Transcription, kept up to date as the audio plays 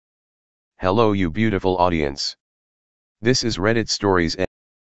Hello you beautiful audience. This is Reddit Stories.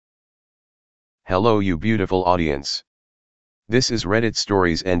 Hello you beautiful audience. This is Reddit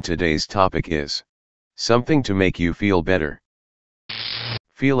Stories and today's topic is something to make you feel better.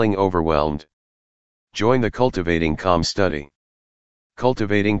 Feeling overwhelmed? Join the Cultivating Calm study.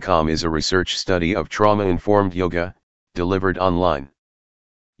 Cultivating Calm is a research study of trauma-informed yoga, delivered online.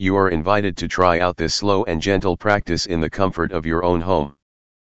 You are invited to try out this slow and gentle practice in the comfort of your own home.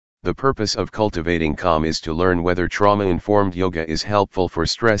 The purpose of Cultivating Calm is to learn whether trauma-informed yoga is helpful for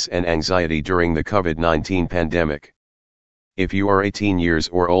stress and anxiety during the COVID-19 pandemic. If you are 18 years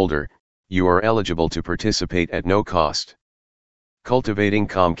or older, you are eligible to participate at no cost. Cultivating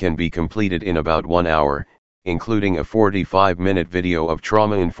Calm can be completed in about 1 hour, including a 45-minute video of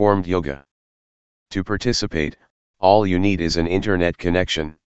trauma-informed yoga. To participate, all you need is an internet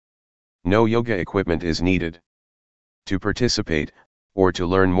connection. No yoga equipment is needed. To participate, or to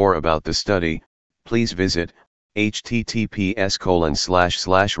learn more about the study, please visit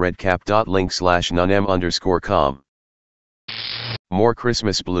https://redcap.link/nunem_com. More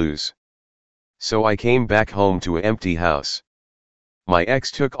Christmas blues. So I came back home to an empty house. My ex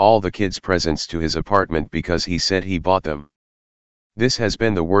took all the kids' presents to his apartment because he said he bought them. This has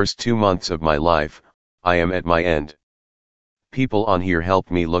been the worst 2 months of my life. I am at my end. People on here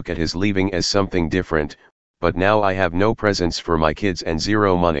helped me look at his leaving as something different, but now I have no presents for my kids and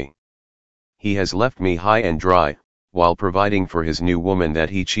zero money. He has left me high and dry, while providing for his new woman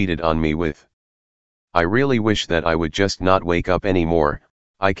that he cheated on me with. I really wish that I would just not wake up anymore.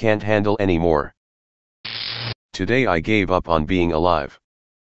 I can't handle anymore. Today I gave up on being alive.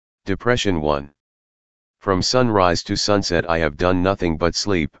 Depression 1. From sunrise to sunset I have done nothing but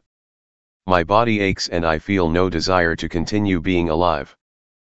sleep. My body aches and I feel no desire to continue being alive.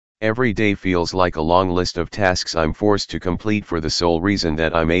 Every day feels like a long list of tasks I'm forced to complete for the sole reason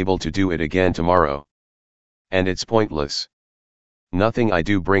that I'm able to do it again tomorrow. And it's pointless. Nothing I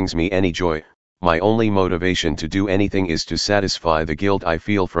do brings me any joy. My only motivation to do anything is to satisfy the guilt I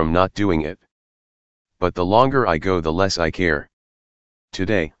feel from not doing it. But the longer I go, the less I care.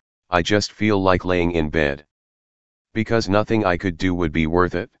 Today, I just feel like laying in bed. Because nothing I could do would be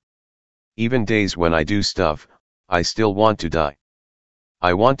worth it. Even days when I do stuff, I still want to die.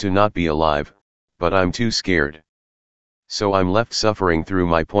 I want to not be alive, but I'm too scared. So I'm left suffering through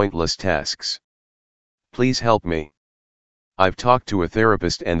my pointless tasks. Please help me. I've talked to a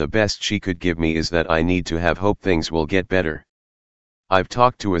therapist and the best she could give me is that I need to have hope things will get better. I've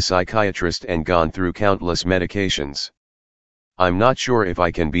talked to a psychiatrist and gone through countless medications. I'm not sure if I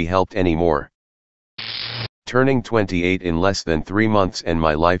can be helped anymore. Turning 28 in less than 3 months and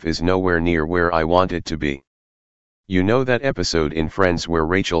my life is nowhere near where I want it to be. You know that episode in Friends where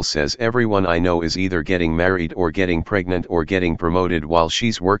Rachel says everyone I know is either getting married or getting pregnant or getting promoted while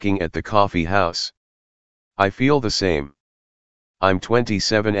she's working at the coffee house? I feel the same. I'm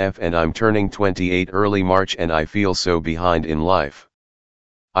 27F and I'm turning 28 early March and I feel so behind in life.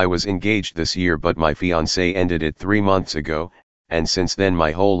 I was engaged this year but my fiancé ended it 3 months ago, and since then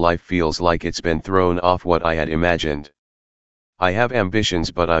my whole life feels like it's been thrown off what I had imagined. I have ambitions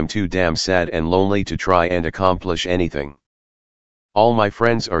but I'm too damn sad and lonely to try and accomplish anything. All my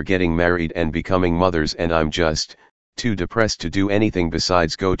friends are getting married and becoming mothers and I'm just too depressed to do anything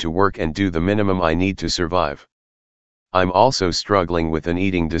besides go to work and do the minimum I need to survive. I'm also struggling with an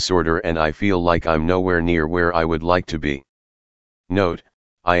eating disorder and I feel like I'm nowhere near where I would like to be. Note,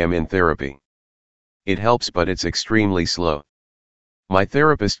 I am in therapy. It helps but it's extremely slow. My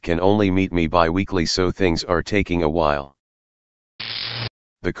therapist can only meet me bi-weekly so things are taking a while.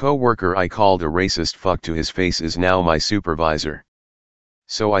 The co-worker I called a racist fuck to his face is now my supervisor.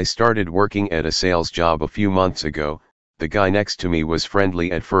 So I started working at a sales job a few months ago. The guy next to me was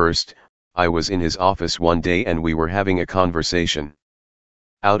friendly at first. I was in his office one day and we were having a conversation.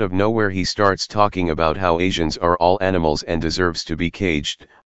 Out of nowhere he starts talking about how Asians are all animals and deserves to be caged.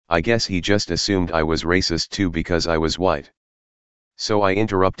 I guess he just assumed I was racist too because I was white. So I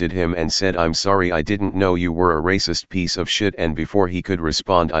interrupted him and said I'm sorry I didn't know you were a racist piece of shit, and before he could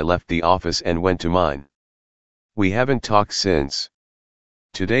respond I left the office and went to mine. We haven't talked since.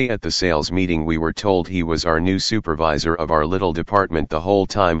 Today at the sales meeting we were told he was our new supervisor of our little department the whole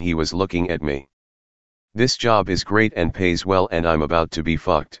time he was looking at me. This job is great and pays well and I'm about to be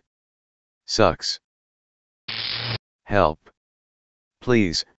fucked. Sucks. Help.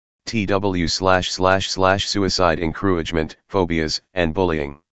 Please. TW//suicide encouragement, phobias, and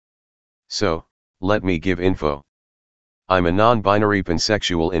bullying. So, let me give info. I'm a non-binary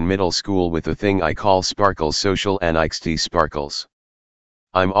pansexual in middle school with a thing I call sparkles, social anxiety sparkles.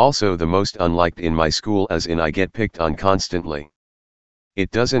 I'm also the most unliked in my school, as in I get picked on constantly.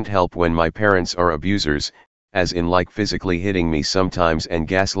 It doesn't help when my parents are abusers, as in like physically hitting me sometimes and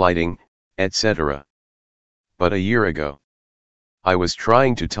gaslighting, etc. But a year ago, I was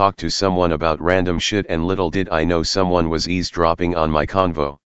trying to talk to someone about random shit and little did I know someone was eavesdropping on my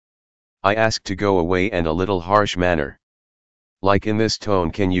convo. I asked to go away in a little harsh manner. Like in this tone,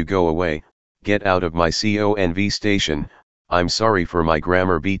 can you go away, get out of my conv station, I'm sorry for my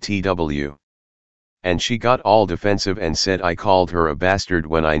grammar btw. And she got all defensive and said I called her a bastard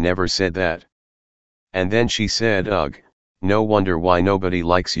when I never said that. And then she said, ugh, no wonder why nobody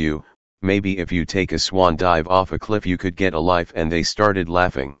likes you, maybe if you take a swan dive off a cliff you could get a life, and they started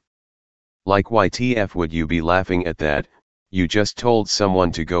laughing. Like YTF would you be laughing at that, you just told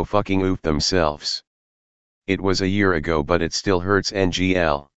someone to go fucking oof themselves. It was a year ago but it still hurts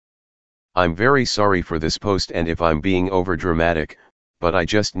NGL. I'm very sorry for this post and if I'm being overdramatic, but I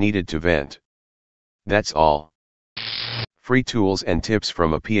just needed to vent. That's all. Free tools and tips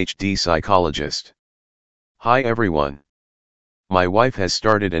from a PhD psychologist. Hi everyone. My wife has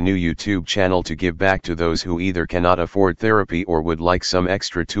started a new YouTube channel to give back to those who either cannot afford therapy or would like some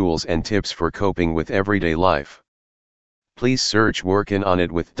extra tools and tips for coping with everyday life. Please search Workin' on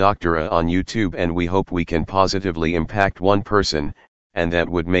It with Dr. A on YouTube and we hope we can positively impact one person, and that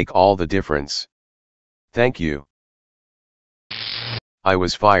would make all the difference. Thank you. I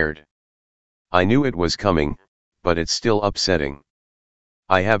was fired. I knew it was coming, but it's still upsetting.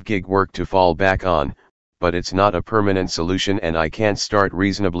 I have gig work to fall back on, but it's not a permanent solution and I can't start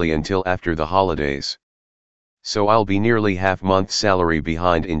reasonably until after the holidays. So I'll be nearly half-month salary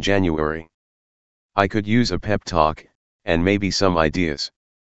behind in January. I could use a pep talk, and maybe some ideas.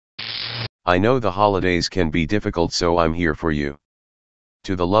 I know the holidays can be difficult, so I'm here for you.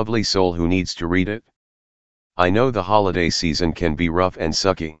 To the lovely soul who needs to read it. I know the holiday season can be rough and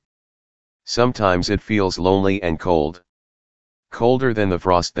sucky. Sometimes it feels lonely and cold. Colder than the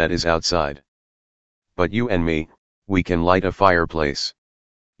frost that is outside. But you and me, we can light a fireplace.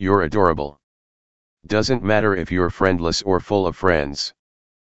 You're adorable. Doesn't matter if you're friendless or full of friends.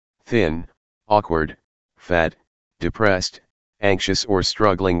 Thin, awkward, fat, depressed, anxious or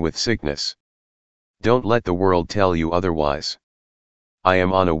struggling with sickness. Don't let the world tell you otherwise. I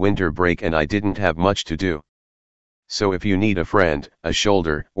am on a winter break and I didn't have much to do. So if you need a friend, a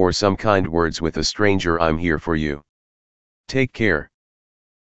shoulder, or some kind words with a stranger, I'm here for you. Take care.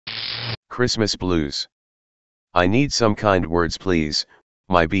 Christmas blues. I need some kind words please.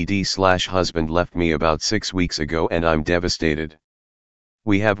 My BD/husband left me about 6 weeks ago and I'm devastated.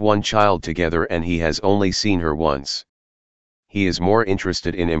 We have one child together and he has only seen her once. He is more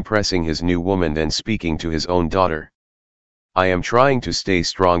interested in impressing his new woman than speaking to his own daughter. I am trying to stay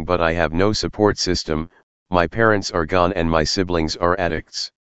strong but I have no support system, my parents are gone and my siblings are addicts.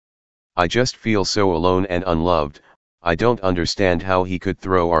 I just feel so alone and unloved. I don't understand how he could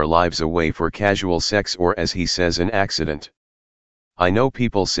throw our lives away for casual sex or, as he says, an accident. I know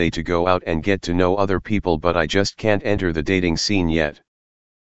people say to go out and get to know other people but I just can't enter the dating scene yet.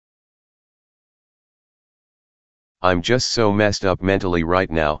 I'm just so messed up mentally right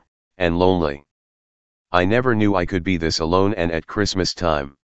now, and lonely. I never knew I could be this alone and at Christmas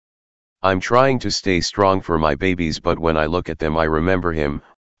time. I'm trying to stay strong for my babies but when I look at them I remember him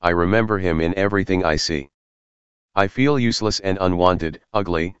in everything I see. I feel useless and unwanted,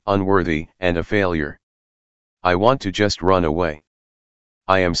 ugly, unworthy, and a failure. I want to just run away.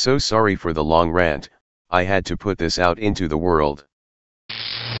 I am so sorry for the long rant, I had to put this out into the world.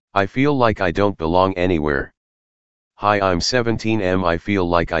 I feel like I don't belong anywhere. Hi, I'm 17. I feel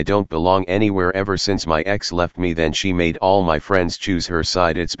like I don't belong anywhere ever since my ex left me. Then she made all my friends choose her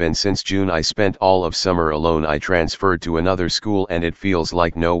side. It's been since June. I spent all of summer alone. I transferred to another school and it feels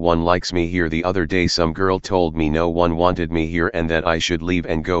like no one likes me here. The other day some girl told me no one wanted me here and that I should leave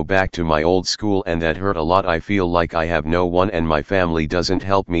and go back to my old school, and that hurt a lot. I feel like I have no one and my family doesn't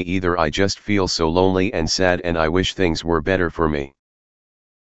help me either. I just feel so lonely and sad and I wish things were better for me.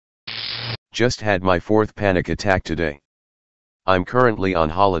 Just had my 4th panic attack today. I'm currently on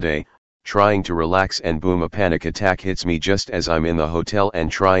holiday, trying to relax, and boom, a panic attack hits me just as I'm in the hotel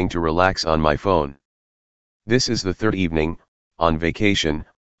and trying to relax on my phone. This is the 3rd evening, on vacation,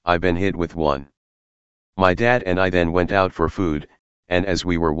 I've been hit with one. My dad and I then went out for food, and as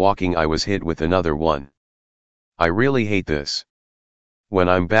we were walking I was hit with another one. I really hate this. When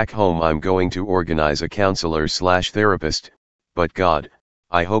I'm back home I'm going to organize a counselor/therapist, but God,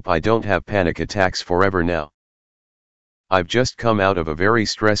 I hope I don't have panic attacks forever now. I've just come out of a very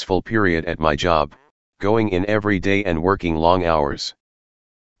stressful period at my job, going in every day and working long hours.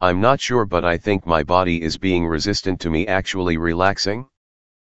 I'm not sure but I think my body is being resistant to me actually relaxing.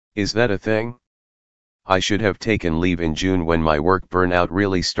 Is that a thing? I should have taken leave in June when my work burnout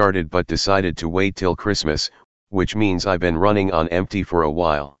really started, but decided to wait till Christmas, which means I've been running on empty for a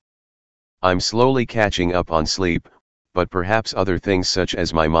while. I'm slowly catching up on sleep, but perhaps other things such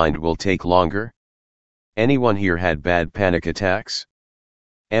as my mind will take longer. Anyone here had bad panic attacks?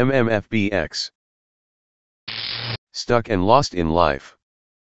 MMFBX. Stuck and lost in life.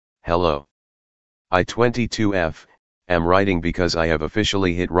 Hello. I 22F, am writing because I have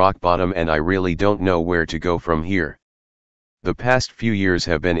officially hit rock bottom and I really don't know where to go from here. The past few years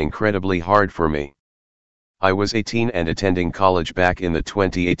have been incredibly hard for me. I was 18 and attending college back in the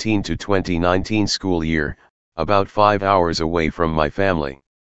 2018 to 2019 school year, about 5 hours away from my family.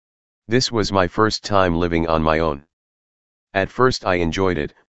 This was my first time living on my own. At first I enjoyed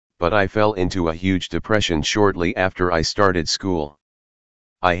it, but I fell into a huge depression shortly after I started school.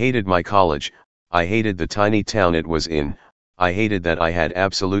 I hated my college, I hated the tiny town it was in, I hated that I had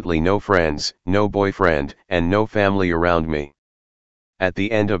absolutely no friends, no boyfriend, and no family around me. At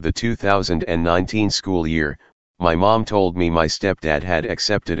the end of the 2019 school year, my mom told me my stepdad had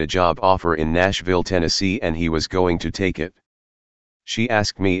accepted a job offer in Nashville, Tennessee, and he was going to take it. She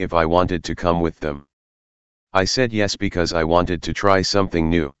asked me if I wanted to come with them. I said yes because I wanted to try something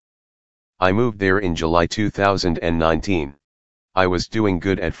new. I moved there in July 2019. I was doing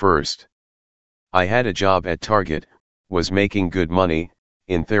good at first. I had a job at Target, was making good money,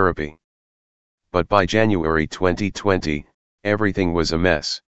 in therapy. But by January 2020, everything was a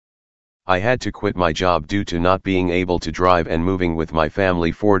mess. I had to quit my job due to not being able to drive and moving with my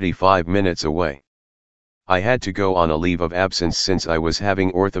family 45 minutes away. I had to go on a leave of absence since I was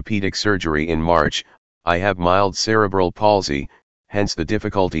having orthopedic surgery in March. I have mild cerebral palsy, hence the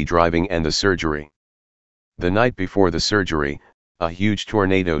difficulty driving and the surgery. The night before the surgery, a huge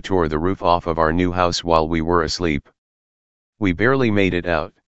tornado tore the roof off of our new house while we were asleep. We barely made it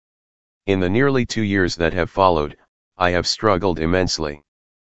out. In the nearly 2 years that have followed, I have struggled immensely.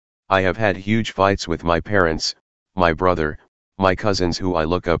 I have had huge fights with my parents, my brother, my cousins who I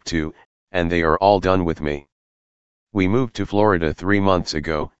look up to, and they are all done with me. We moved to Florida 3 months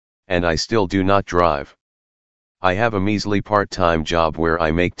ago, and I still do not drive. I have a measly part-time job where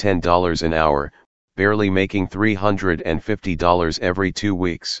I make $10 an hour, barely making $350 every 2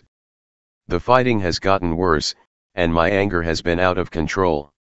 weeks. The fighting has gotten worse, and my anger has been out of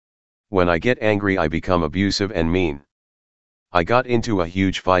control. When I get angry I become abusive and mean. I got into a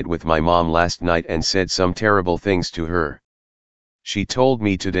huge fight with my mom last night and said some terrible things to her. She told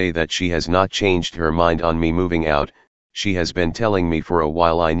me today that she has not changed her mind on me moving out. She has been telling me for a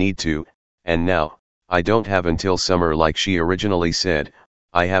while I need to, and now, I don't have until summer like she originally said,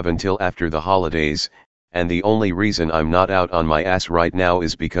 I have until after the holidays, and the only reason I'm not out on my ass right now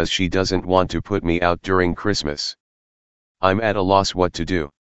is because she doesn't want to put me out during Christmas. I'm at a loss what to do.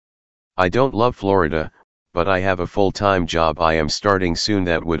 I don't love Florida, but I have a full-time job I am starting soon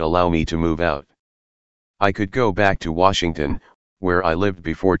that would allow me to move out. I could go back to Washington, where I lived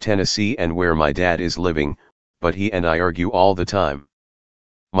before Tennessee and where my dad is living, but he and I argue all the time.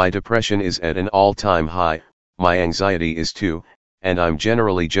 My depression is at an all-time high, my anxiety is too, and I'm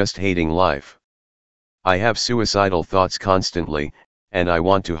generally just hating life. I have suicidal thoughts constantly, and I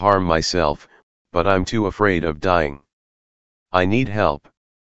want to harm myself, but I'm too afraid of dying. I need help.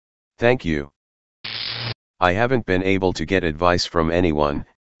 Thank you. I haven't been able to get advice from anyone,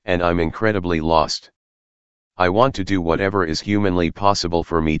 and I'm incredibly lost. I want to do whatever is humanly possible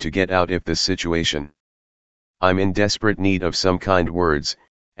for me to get out of this situation. I'm in desperate need of some kind words,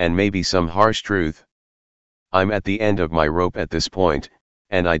 and maybe some harsh truth. I'm at the end of my rope at this point,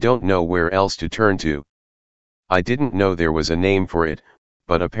 and I don't know where else to turn to. I didn't know there was a name for it,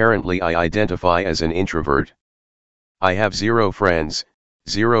 but apparently I identify as an introvert. I have 0 friends,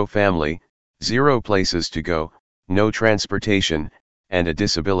 0 family, 0 places to go, no transportation, and a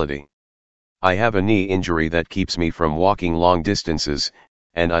disability. I have a knee injury that keeps me from walking long distances,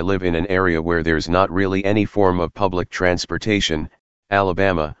 and I live in an area where there's not really any form of public transportation.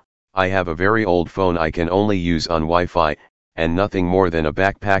 Alabama. I have a very old phone I can only use on Wi-Fi, and nothing more than a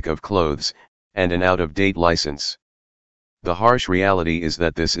backpack of clothes, and an out-of-date license. The harsh reality is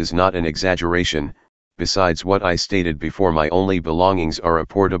that this is not an exaggeration. Besides what I stated before, my only belongings are a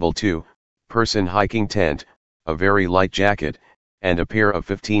portable 2-person hiking tent, a very light jacket, and a pair of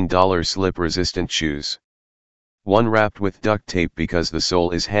 $15 slip-resistant shoes. One wrapped with duct tape because the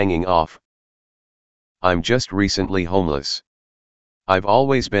sole is hanging off. I'm just recently homeless. I've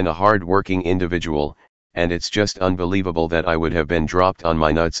always been a hard-working individual, and it's just unbelievable that I would have been dropped on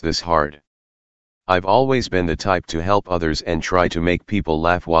my nuts this hard. I've always been the type to help others and try to make people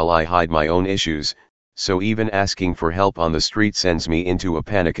laugh while I hide my own issues, so even asking for help on the street sends me into a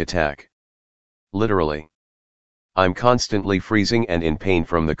panic attack. Literally. I'm constantly freezing and in pain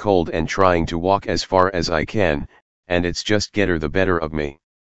from the cold and trying to walk as far as I can, and it's just getting the better of me.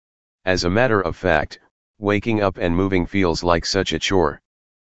 As a matter of fact, waking up and moving feels like such a chore.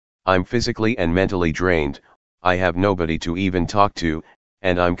 I'm physically and mentally drained, I have nobody to even talk to,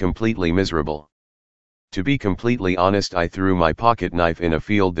 and I'm completely miserable. To be completely honest, I threw my pocket knife in a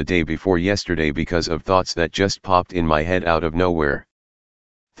field the day before yesterday because of thoughts that just popped in my head out of nowhere.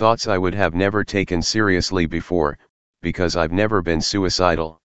 Thoughts I would have never taken seriously before, because I've never been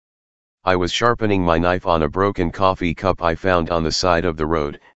suicidal. I was sharpening my knife on a broken coffee cup I found on the side of the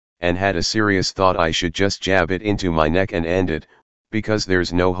road, and had a serious thought I should just jab it into my neck and end it, because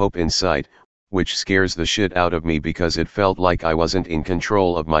there's no hope in sight, which scares the shit out of me because it felt like I wasn't in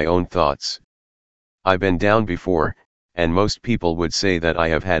control of my own thoughts. I've been down before, and most people would say that I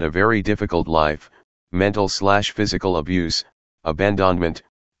have had a very difficult life, mental/physical abuse, abandonment,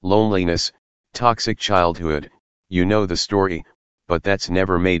 loneliness, toxic childhood, you know the story, but that's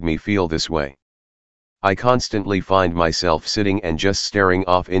never made me feel this way. I constantly find myself sitting and just staring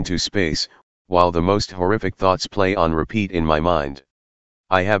off into space, while the most horrific thoughts play on repeat in my mind.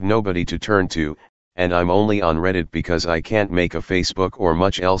 I have nobody to turn to, and I'm only on Reddit because I can't make a Facebook or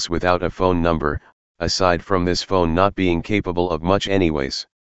much else without a phone number, aside from this phone not being capable of much anyways.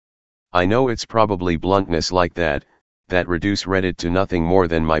 I know it's probably bluntness like that reduce Reddit to nothing more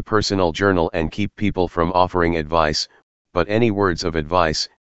than my personal journal and keep people from offering advice, but any words of advice,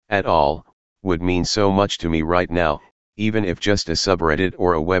 at all, would mean so much to me right now, even if just a subreddit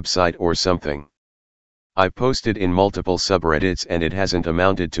or a website or something. I've posted in multiple subreddits and it hasn't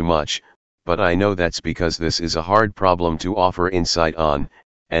amounted to much, but I know that's because this is a hard problem to offer insight on,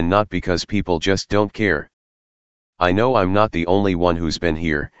 and not because people just don't care. I know I'm not the only one who's been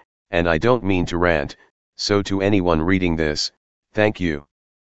here, and I don't mean to rant, so to anyone reading this, thank you.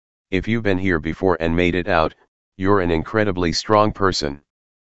 If you've been here before and made it out, you're an incredibly strong person.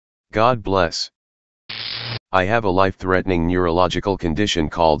 God bless. I have a life-threatening neurological condition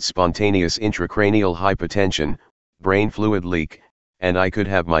called spontaneous intracranial hypotension, brain fluid leak, and I could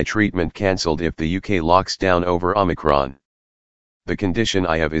have my treatment cancelled if the UK locks down over Omicron. The condition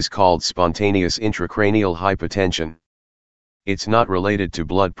I have is called spontaneous intracranial hypotension. It's not related to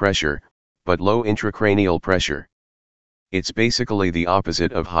blood pressure, but low intracranial pressure. It's basically the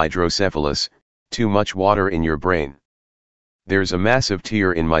opposite of hydrocephalus, too much water in your brain. There's a massive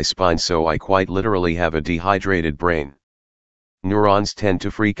tear in my spine, so I quite literally have a dehydrated brain. Neurons tend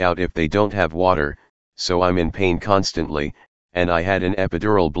to freak out if they don't have water, so I'm in pain constantly, and I had an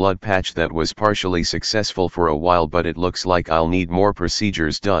epidural blood patch that was partially successful for a while, but it looks like I'll need more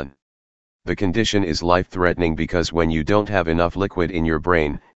procedures done. The condition is life-threatening because when you don't have enough liquid in your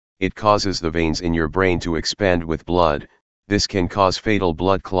brain, it causes the veins in your brain to expand with blood. This can cause fatal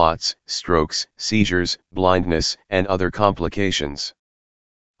blood clots, strokes, seizures, blindness, and other complications.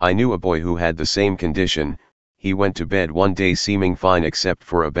 I knew a boy who had the same condition. He went to bed one day seeming fine except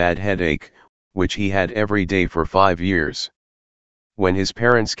for a bad headache, which he had every day for 5 years. When his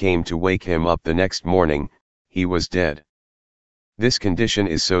parents came to wake him up the next morning, he was dead. This condition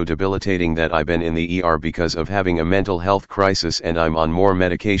is so debilitating that I've been in the ER because of having a mental health crisis, and I'm on more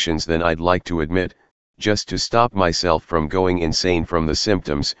medications than I'd like to admit, just to stop myself from going insane from the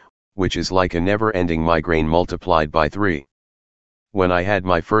symptoms, which is like a never-ending migraine multiplied by 3. When I had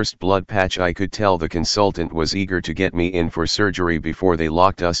my first blood patch, I could tell the consultant was eager to get me in for surgery before they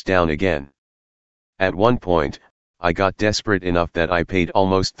locked us down again. At one point, I got desperate enough that I paid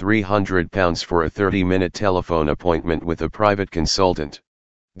almost £300 for a 30-minute telephone appointment with a private consultant.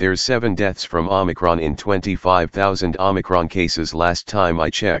 There's 7 deaths from Omicron in 25,000 Omicron cases last time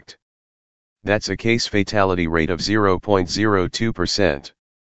I checked. That's a case fatality rate of 0.02%.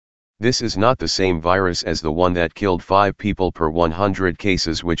 This is not the same virus as the one that killed 5 people per 100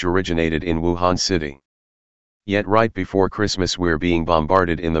 cases, which originated in Wuhan City. Yet right before Christmas we're being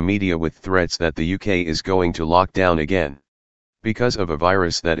bombarded in the media with threats that the UK is going to lock down again. Because of a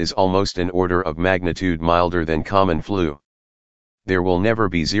virus that is almost an order of magnitude milder than common flu. There will never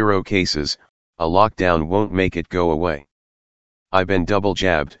be 0 cases, a lockdown won't make it go away. I've been double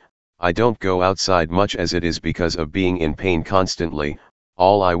jabbed, I don't go outside much as it is because of being in pain constantly,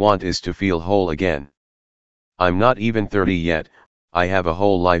 all I want is to feel whole again. I'm not even 30 yet, I have a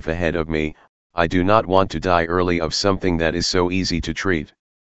whole life ahead of me. I do not want to die early of something that is so easy to treat.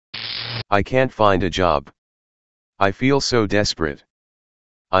 I can't find a job. I feel so desperate.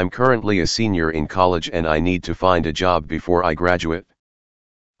 I'm currently a senior in college and I need to find a job before I graduate.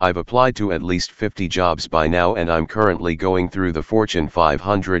 I've applied to at least 50 jobs by now and I'm currently going through the Fortune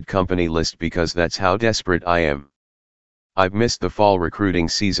 500 company list because that's how desperate I am. I've missed the fall recruiting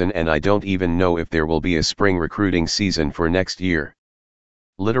season and I don't even know if there will be a spring recruiting season for next year.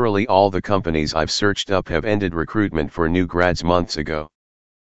 Literally all the companies I've searched up have ended recruitment for new grads months ago.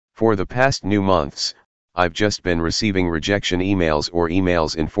 For the past new months, I've just been receiving rejection emails or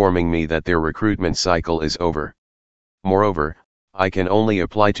emails informing me that their recruitment cycle is over. Moreover, I can only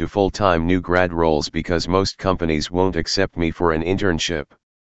apply to full-time new grad roles because most companies won't accept me for an internship.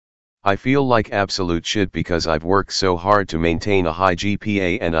 I feel like absolute shit because I've worked so hard to maintain a high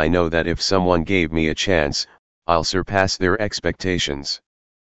GPA and I know that if someone gave me a chance, I'll surpass their expectations.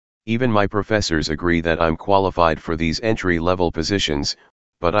 Even my professors agree that I'm qualified for these entry-level positions,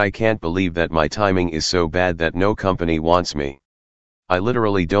 but I can't believe that my timing is so bad that no company wants me. I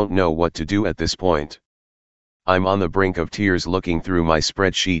literally don't know what to do at this point. I'm on the brink of tears looking through my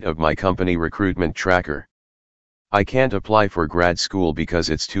spreadsheet of my company recruitment tracker. I can't apply for grad school because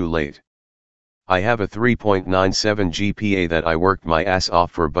it's too late. I have a 3.97 GPA that I worked my ass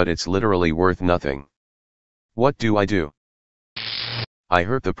off for, but it's literally worth nothing. What do I do? I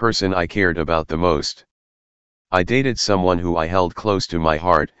hurt the person I cared about the most. I dated someone who I held close to my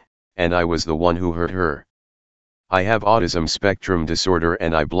heart, and I was the one who hurt her. I have autism spectrum disorder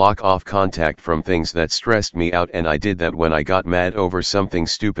and I block off contact from things that stressed me out, and I did that when I got mad over something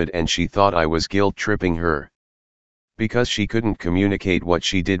stupid and she thought I was guilt-tripping her. Because she couldn't communicate what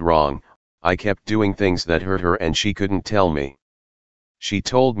she did wrong, I kept doing things that hurt her and she couldn't tell me. She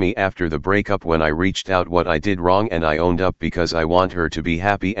told me after the breakup when I reached out what I did wrong, and I owned up because I want her to be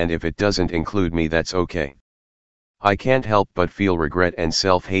happy, and if it doesn't include me, that's okay. I can't help but feel regret and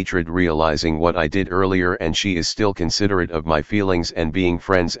self-hatred realizing what I did earlier, and she is still considerate of my feelings and being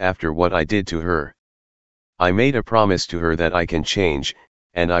friends after what I did to her. I made a promise to her that I can change,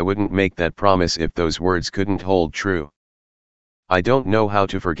 and I wouldn't make that promise if those words couldn't hold true. I don't know how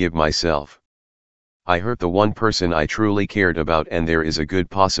to forgive myself. I hurt the one person I truly cared about, and there is a good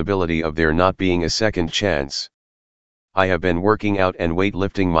possibility of there not being a second chance. I have been working out and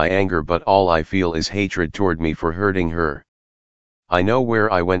weightlifting my anger, but all I feel is hatred toward me for hurting her. I know where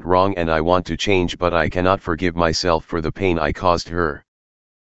I went wrong and I want to change, but I cannot forgive myself for the pain I caused her.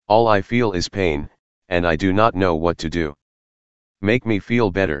 All I feel is pain, and I do not know what to do. Make me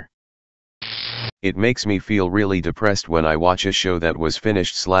feel better. It makes me feel really depressed when I watch a show that was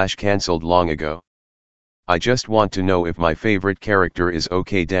finished/cancelled long ago. I just want to know if my favorite character is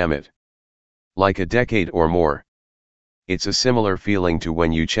okay, damn it. Like a decade or more. It's a similar feeling to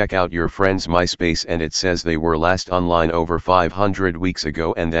when you check out your friend's MySpace and it says they were last online over 500 weeks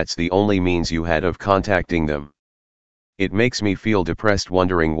ago and that's the only means you had of contacting them. It makes me feel depressed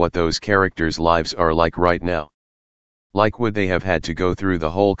wondering what those characters' lives are like right now. Like, would they have had to go through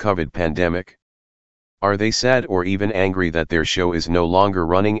the whole COVID pandemic? Are they sad or even angry that their show is no longer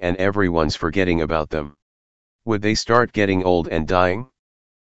running and everyone's forgetting about them? Would they start getting old and dying?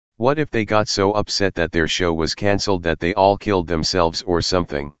 What if they got so upset that their show was cancelled that they all killed themselves or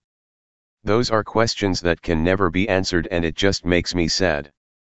something? Those are questions that can never be answered, and it just makes me sad.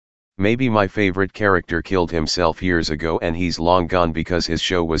 Maybe my favorite character killed himself years ago and he's long gone because his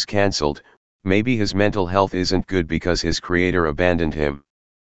show was cancelled. Maybe his mental health isn't good because his creator abandoned him.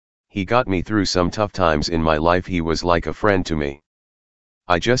 He got me through some tough times in my life. He was like a friend to me.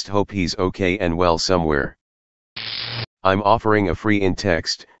 I just hope he's okay and well somewhere. I'm offering a free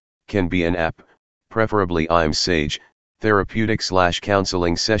in-text, can be an app, preferably I'm Sage,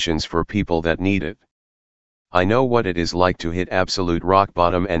 therapeutic/counseling sessions for people that need it. I know what it is like to hit absolute rock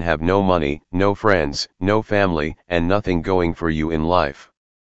bottom and have no money, no friends, no family, and nothing going for you in life.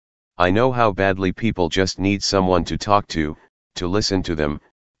 I know how badly people just need someone to talk to listen to them,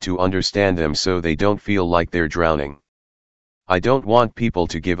 to understand them so they don't feel like they're drowning. I don't want people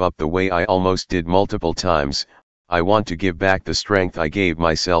to give up the way I almost did multiple times. I want to give back the strength I gave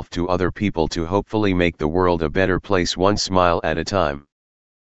myself to other people to hopefully make the world a better place one smile at a time.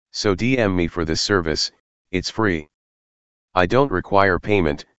 So DM me for this service, it's free. I don't require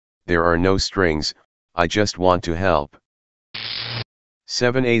payment, there are no strings, I just want to help.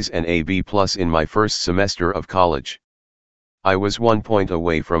 7 A's and a B+ in my first semester of college. I was 1 point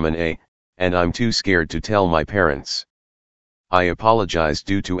away from an A, and I'm too scared to tell my parents. I apologize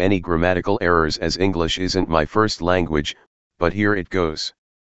due to any grammatical errors as English isn't my first language, but here it goes.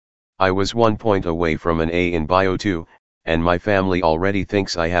 I was 1 point away from an A in Bio 2, and my family already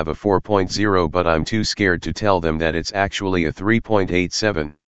thinks I have a 4.0, but I'm too scared to tell them that it's actually a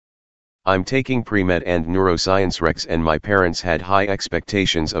 3.87. I'm taking pre-med and neuroscience recs, and my parents had high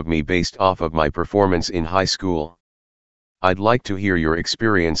expectations of me based off of my performance in high school. I'd like to hear your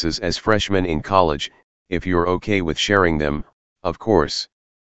experiences as freshmen in college, if you're okay with sharing them, of course.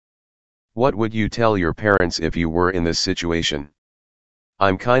 What would you tell your parents if you were in this situation?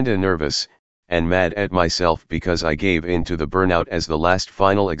 I'm kinda nervous, and mad at myself because I gave in to the burnout as the last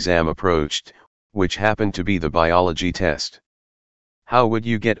final exam approached, which happened to be the biology test. How would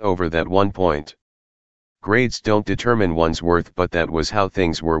you get over that one point? Grades don't determine one's worth, but that was how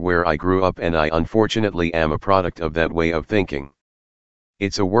things were where I grew up, and I unfortunately am a product of that way of thinking.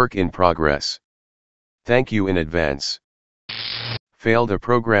 It's a work in progress. Thank you in advance. Failed a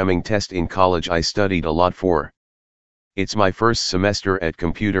programming test in college I studied a lot for. It's my first semester at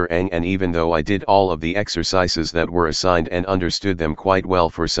computer eng, and even though I did all of the exercises that were assigned and understood them quite well,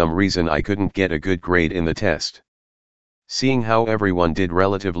 for some reason I couldn't get a good grade in the test. Seeing how everyone did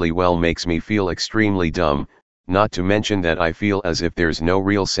relatively well makes me feel extremely dumb, not to mention that I feel as if there's no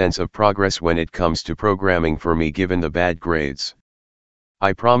real sense of progress when it comes to programming for me given the bad grades.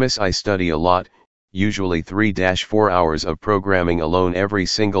 I promise I study a lot, usually 3-4 hours of programming alone every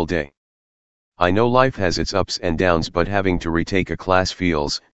single day. I know life has its ups and downs, but having to retake a class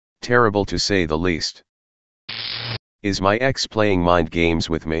feels terrible to say the least. Is my ex playing mind games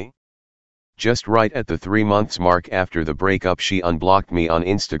with me? Just right at the 3 months mark after the breakup, she unblocked me on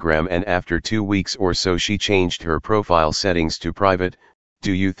Instagram, and after 2 weeks or so she changed her profile settings to private.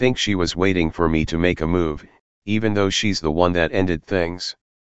 Do you think she was waiting for me to make a move, even though she's the one that ended things?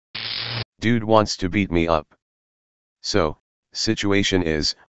 Dude wants to beat me up. So, situation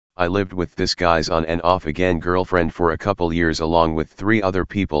is, I lived with this guy's on and off again girlfriend for a couple years along with 3 other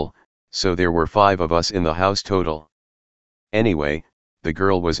people, so there were 5 of us in the house total. Anyway, the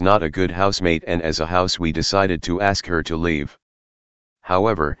girl was not a good housemate, and as a house we decided to ask her to leave.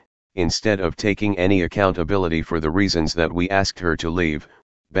 However, instead of taking any accountability for the reasons that we asked her to leave,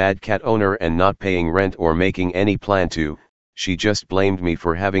 bad cat owner and not paying rent or making any plan to, she just blamed me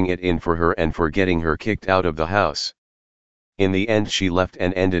for having it in for her and for getting her kicked out of the house. In the end she left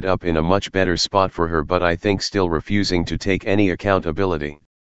and ended up in a much better spot for her, but I think still refusing to take any accountability.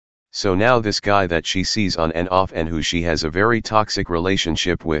 So now this guy that she sees on and off and who she has a very toxic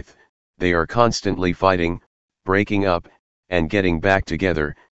relationship with, they are constantly fighting, breaking up, and getting back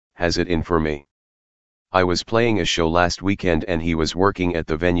together, has it in for me. I was playing a show last weekend and he was working at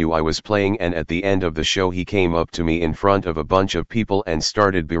the venue I was playing, and at the end of the show he came up to me in front of a bunch of people and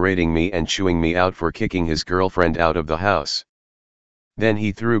started berating me and chewing me out for kicking his girlfriend out of the house. Then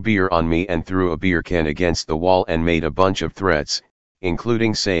he threw beer on me and threw a beer can against the wall and made a bunch of threats,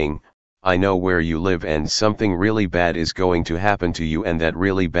 including saying, "I know where you live and something really bad is going to happen to you, and that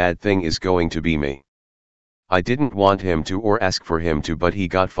really bad thing is going to be me." I didn't want him to or ask for him to, but he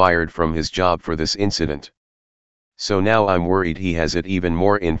got fired from his job for this incident. So now I'm worried he has it even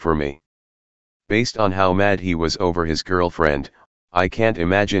more in for me. Based on how mad he was over his girlfriend, I can't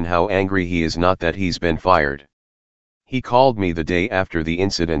imagine how angry he is not that he's been fired. He called me the day after the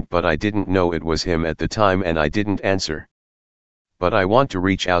incident, but I didn't know it was him at the time and I didn't answer. But I want to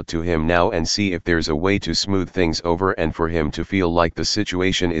reach out to him now and see if there's a way to smooth things over and for him to feel like the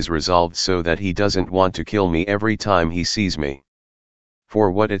situation is resolved so that he doesn't want to kill me every time he sees me.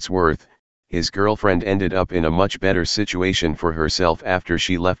 For what it's worth, his girlfriend ended up in a much better situation for herself after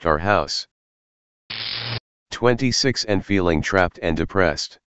she left our house. 26 and feeling trapped and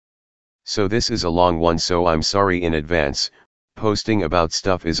depressed. So this is a long one, so I'm sorry in advance. Posting about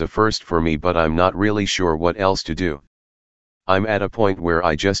stuff is a first for me, but I'm not really sure what else to do. I'm at a point where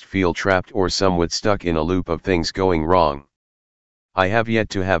I just feel trapped or somewhat stuck in a loop of things going wrong. I have yet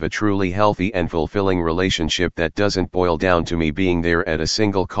to have a truly healthy and fulfilling relationship that doesn't boil down to me being there at a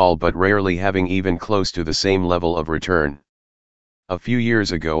single call but rarely having even close to the same level of return. A few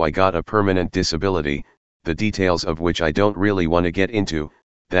years ago I got a permanent disability, the details of which I don't really want to get into,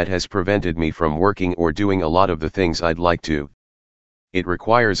 that has prevented me from working or doing a lot of the things I'd like to. It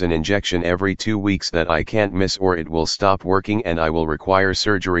requires an injection every 2 weeks that I can't miss or it will stop working, and I will require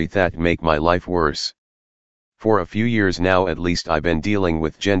surgery that make my life worse. For a few years now at least I've been dealing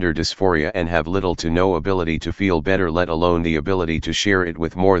with gender dysphoria and have little to no ability to feel better, let alone the ability to share it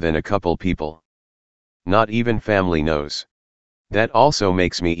with more than a couple people. Not even family knows. That also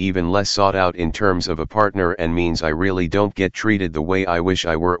makes me even less sought out in terms of a partner and means I really don't get treated the way I wish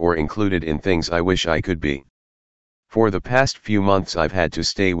I were or included in things I wish I could be. For the past few months I've had to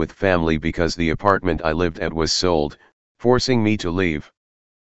stay with family because the apartment I lived at was sold, forcing me to leave.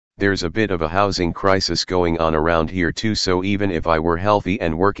 There's a bit of a housing crisis going on around here too, so even if I were healthy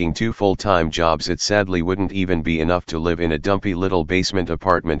and working 2 full-time jobs it sadly wouldn't even be enough to live in a dumpy little basement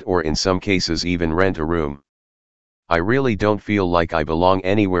apartment or in some cases even rent a room. I really don't feel like I belong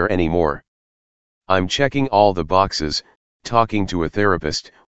anywhere anymore. I'm checking all the boxes, talking to a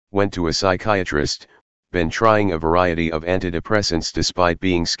therapist, went to a psychiatrist, been trying a variety of antidepressants despite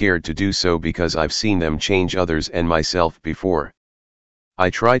being scared to do so because I've seen them change others and myself before. I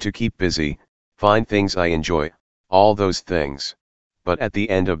try to keep busy, find things I enjoy, all those things, but at the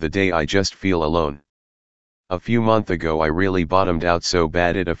end of the day I just feel alone. A few months ago I really bottomed out so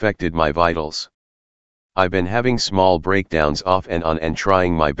bad it affected my vitals. I've been having small breakdowns off and on and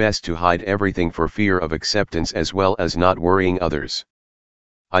trying my best to hide everything for fear of acceptance as well as not worrying others.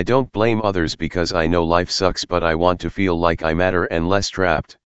 I don't blame others because I know life sucks, but I want to feel like I matter and less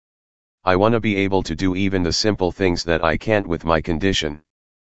trapped. I want to be able to do even the simple things that I can't with my condition.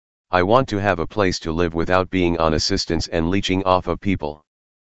 I want to have a place to live without being on assistance and leeching off of people.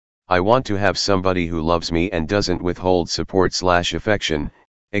 I want to have somebody who loves me and doesn't withhold support/affection,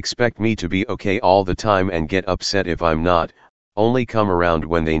 expect me to be okay all the time and get upset if I'm not, only come around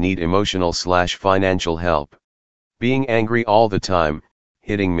when they need emotional/financial help. Being angry all the time,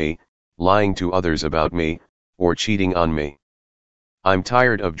 hitting me, lying to others about me, or cheating on me. I'm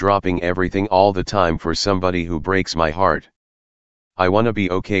tired of dropping everything all the time for somebody who breaks my heart. I want to be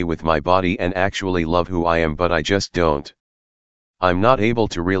okay with my body and actually love who I am, but I just don't. I'm not able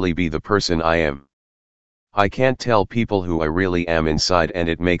to really be the person I am. I can't tell people who I really am inside and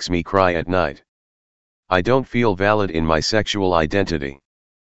it makes me cry at night. I don't feel valid in my sexual identity.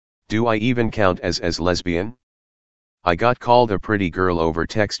 Do I even count as lesbian? I got called a pretty girl over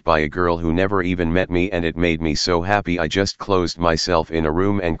text by a girl who never even met me and it made me so happy I just closed myself in a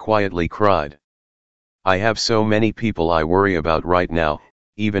room and quietly cried. I have so many people I worry about right now,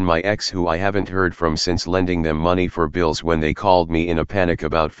 even my ex who I haven't heard from since lending them money for bills when they called me in a panic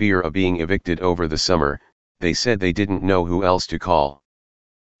about fear of being evicted over the summer. They said they didn't know who else to call.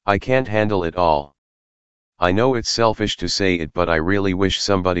 I can't handle it all. I know it's selfish to say it, but I really wish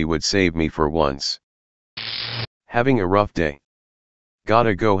somebody would save me for once. Having a rough day.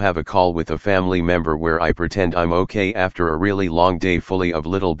 Gotta go have a call with a family member where I pretend I'm okay after a really long day fully of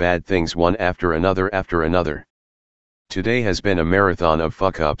little bad things one after another. Today has been a marathon of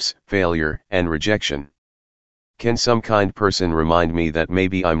fuck-ups, failure, and rejection. Can some kind person remind me that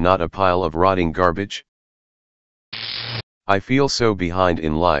maybe I'm not a pile of rotting garbage? I feel so behind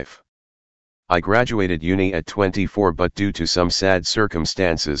in life. I graduated uni at 24, but due to some sad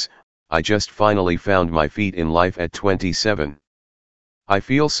circumstances, I just finally found my feet in life at 27. I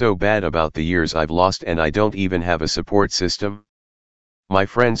feel so bad about the years I've lost and I don't even have a support system. My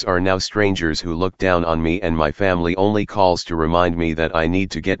friends are now strangers who look down on me and my family only calls to remind me that I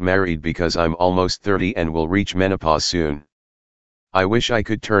need to get married because I'm almost 30 and will reach menopause soon. I wish I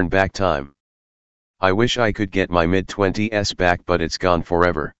could turn back time. I wish I could get my mid-20s back, but it's gone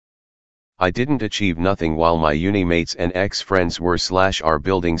forever. I didn't achieve nothing while my uni mates and ex-friends were/are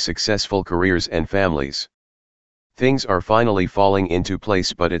building successful careers and families. Things are finally falling into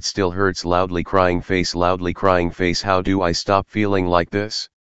place, but it still hurts. Loudly crying face. How do I stop feeling like this?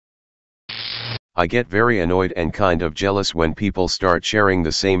 I get very annoyed and kind of jealous when people start sharing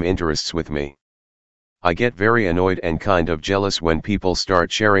the same interests with me. I get very annoyed and kind of jealous when people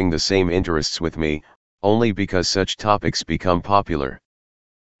start sharing the same interests with me, only because such topics become popular.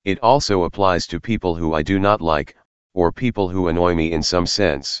 It also applies to people who I do not like, or people who annoy me in some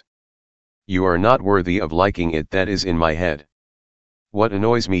sense. You are not worthy of liking it. That is in my head. What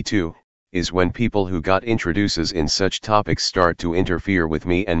annoys me too, is when people who got introduces in such topics start to interfere with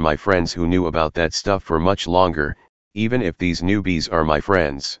me and my friends who knew about that stuff for much longer, even if these newbies are my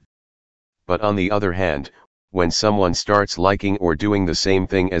friends. But on the other hand, when someone starts liking or doing the same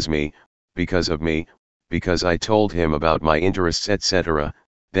thing as me, because I told him about my interests etc.,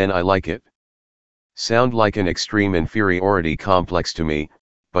 then I like it. Sound like an extreme inferiority complex to me,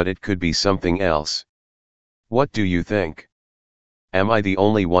 but it could be something else. What do you think? Am I the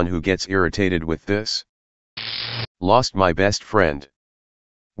only one who gets irritated with this? Lost my best friend.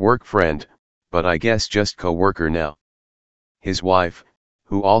 Work friend, but I guess just co-worker now. His wife,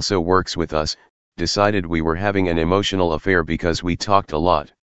 who also works with us, decided we were having an emotional affair because we talked a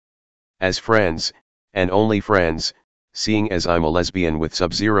lot. As friends, and only friends, seeing as I'm a lesbian with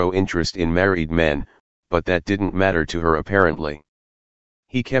sub-zero interest in married men, but that didn't matter to her apparently.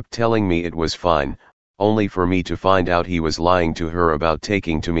 He kept telling me it was fine, only for me to find out he was lying to her about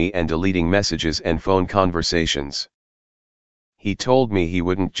taking to me and deleting messages and phone conversations. He told me he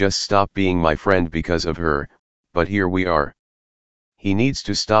wouldn't just stop being my friend because of her, but here we are. He needs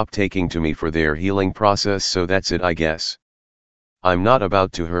to stop taking to me for their healing process, so that's it I guess. I'm not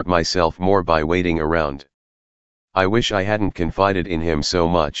about to hurt myself more by waiting around. I wish I hadn't confided in him so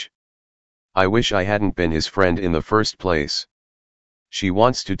much. I wish I hadn't been his friend in the first place. She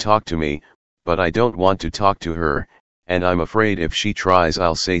wants to talk to me, but I don't want to talk to her, and I'm afraid if she tries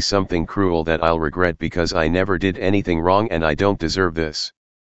I'll say something cruel that I'll regret because I never did anything wrong and I don't deserve this.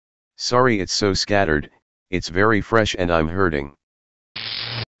 Sorry it's so scattered, it's very fresh and I'm hurting.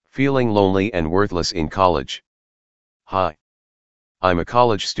 Feeling lonely and worthless in college. Hi. I'm a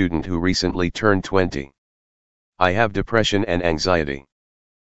college student who recently turned 20. I have depression and anxiety.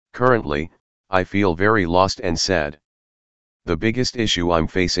 Currently, I feel very lost and sad. The biggest issue I'm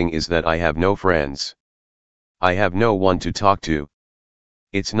facing is that I have no friends. I have no one to talk to.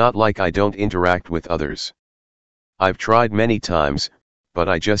 It's not like I don't interact with others. I've tried many times, but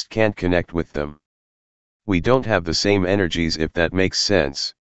I just can't connect with them. We don't have the same energies, if that makes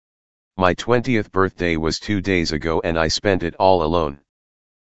sense. My 20th birthday was 2 days ago and I spent it all alone.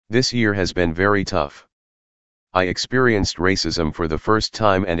 This year has been very tough. I experienced racism for the first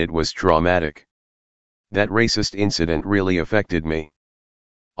time and it was traumatic. That racist incident really affected me.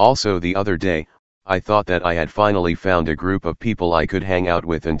 Also the other day, I thought that I had finally found a group of people I could hang out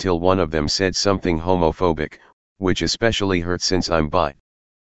with until one of them said something homophobic, which especially hurt since I'm bi.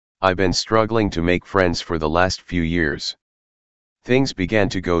 I've been struggling to make friends for the last few years. Things began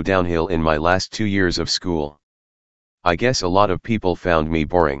to go downhill in my last 2 years of school. I guess a lot of people found me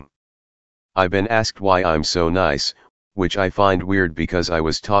boring. I've been asked why I'm so nice, which I find weird because I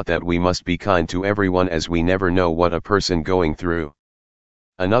was taught that we must be kind to everyone as we never know what a person going through.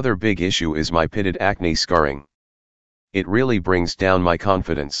 Another big issue is my pitted acne scarring. It really brings down my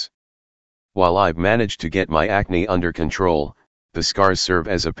confidence. While I've managed to get my acne under control, the scars serve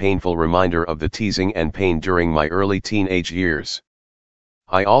as a painful reminder of the teasing and pain during my early teenage years.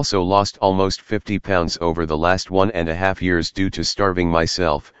 I also lost almost 50 pounds over the last 1.5 years due to starving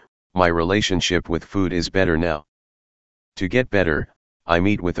myself. My relationship with food is better now. To get better, I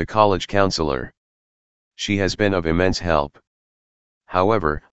meet with a college counselor. She has been of immense help.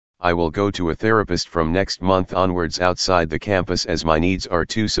 However, I will go to a therapist from next month onwards outside the campus as my needs are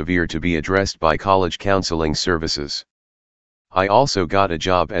too severe to be addressed by college counseling services. I also got a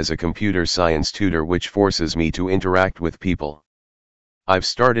job as a computer science tutor, which forces me to interact with people. I've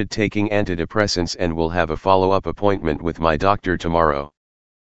started taking antidepressants and will have a follow-up appointment with my doctor tomorrow.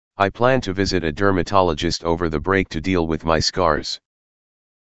 I plan to visit a dermatologist over the break to deal with my scars.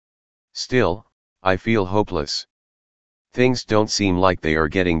 Still, I feel hopeless. Things don't seem like they are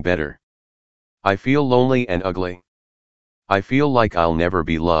getting better. I feel lonely and ugly. I feel like I'll never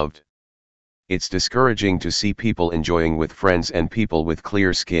be loved. It's discouraging to see people enjoying with friends and people with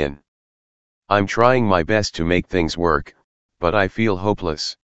clear skin. I'm trying my best to make things work, but I feel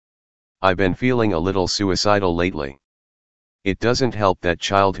hopeless. I've been feeling a little suicidal lately. It doesn't help that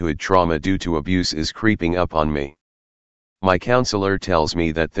childhood trauma due to abuse is creeping up on me. My counselor tells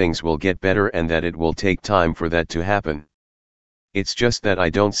me that things will get better and that it will take time for that to happen. It's just that I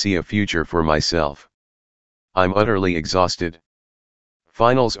don't see a future for myself. I'm utterly exhausted.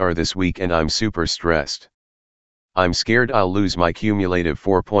 Finals are this week and I'm super stressed. I'm scared I'll lose my cumulative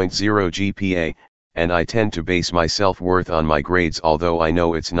 4.0 GPA, and I tend to base my self-worth on my grades, although I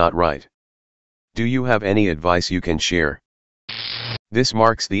know it's not right. Do you have any advice you can share? This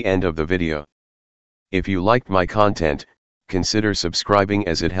marks the end of the video. If you liked my content, consider subscribing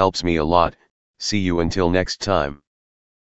as it helps me a lot. See you until next time.